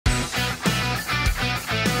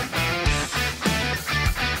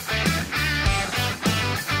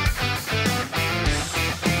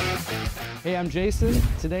Hey, I'm Jason.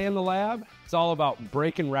 Today in the lab, it's all about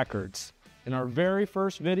breaking records. In our very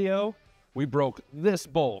first video, we broke this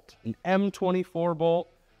bolt, an M24 bolt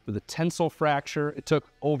with a tensile fracture. It took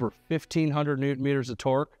over 1,500 Newton meters of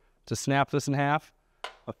torque to snap this in half.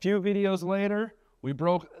 A few videos later, we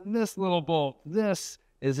broke this little bolt. This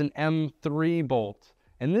is an M3 bolt.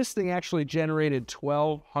 And this thing actually generated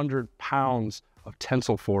 1,200 pounds of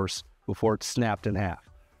tensile force before it snapped in half.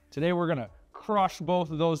 Today, we're gonna crush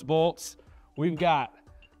both of those bolts. We've got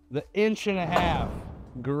the 1.5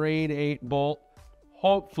 inch grade 8 bolt.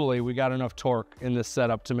 Hopefully we got enough torque in this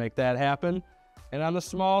setup to make that happen. And on the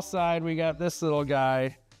small side, we got this little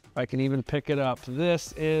guy. If I can even pick it up.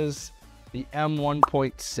 This is the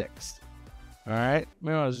M1.6. All right, I'm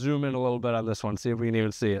gonna zoom in a little bit on this one, see if we can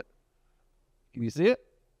even see it. Can you see it?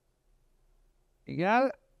 You got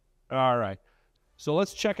it? All right, so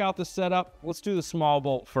let's check out the setup. Let's do the small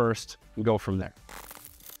bolt first and go from there.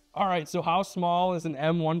 All right, so how small is an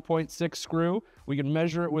M1.6 screw? We can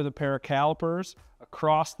measure it with a pair of calipers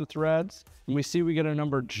across the threads, and we see we get a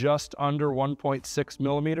number just under 1.6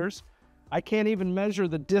 millimeters. I can't even measure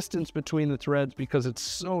the distance between the threads because it's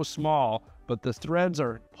so small, but the threads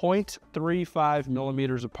are 0.35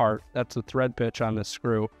 millimeters apart. That's the thread pitch on this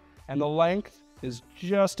screw. And the length is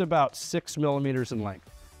just about 6 millimeters in length.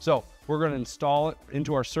 So we're gonna install it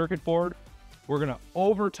into our circuit board. We're gonna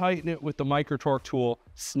over tighten it with the micro torque tool,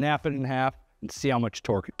 snap it in half, and see how much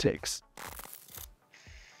torque it takes.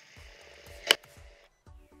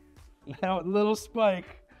 That little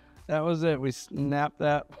spike, that was it. We snapped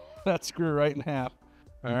that screw right in half.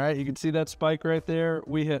 All right, you can see that spike right there.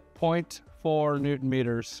 We hit 0.4 Newton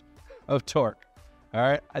meters of torque. All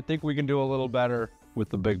right, I think we can do a little better with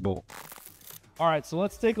the big bolt. All right, so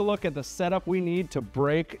let's take a look at the setup we need to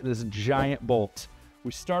break this giant bolt. We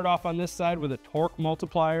start off on this side with a torque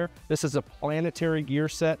multiplier. This is a planetary gear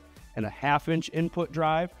set and a 1/2 inch input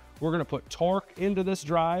drive. We're gonna put torque into this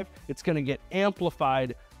drive. It's gonna get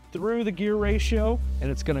amplified through the gear ratio, and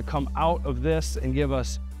it's gonna come out of this and give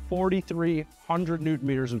us 4,300 Newton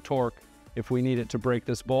meters of torque if we need it to break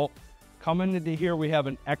this bolt. Coming into here, we have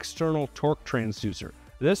an external torque transducer.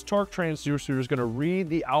 This torque transducer is gonna read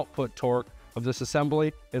the output torque of this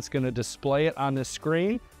assembly. It's gonna display it on this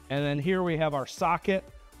screen. And then here we have our socket.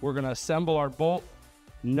 We're gonna assemble our bolt,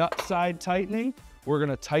 nut side tightening. We're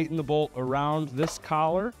gonna tighten the bolt around this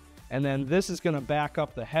collar. And then this is gonna back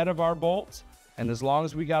up the head of our bolt. And as long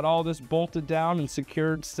as we got all this bolted down and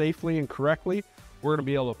secured safely and correctly, we're gonna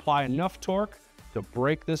be able to apply enough torque to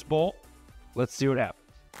break this bolt. Let's see what happens.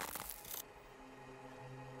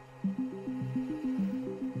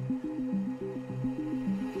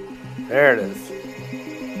 There it is.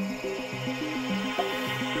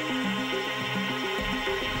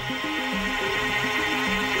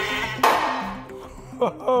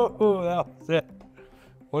 Oh, that was it.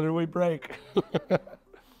 What did we break?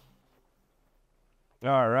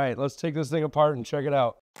 All right, let's take this thing apart and check it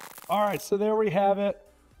out. All right, so there we have it.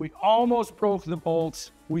 We almost broke the bolt.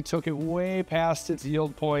 We took it way past its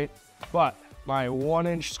yield point, but my 1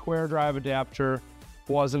 inch square drive adapter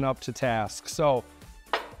wasn't up to task. So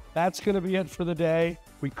that's gonna be it for the day.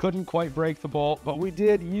 We couldn't quite break the bolt, but we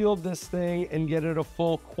did yield this thing and get it a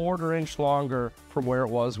full 1/4 inch longer from where it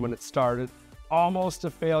was when it started. Almost a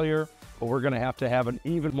failure, but we're gonna have to have an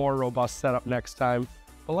even more robust setup next time.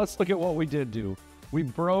 But let's look at what we did do. We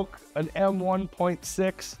broke an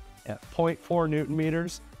M1.6 at 0.4 Newton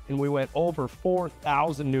meters, and we went over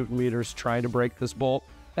 4,000 Newton meters trying to break this bolt.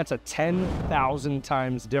 That's a 10,000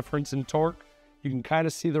 times difference in torque. You can kind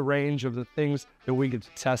of see the range of the things that we get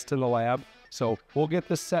to test in the lab. So we'll get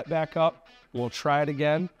this set back up. We'll try it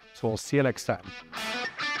again. So we'll see you next time.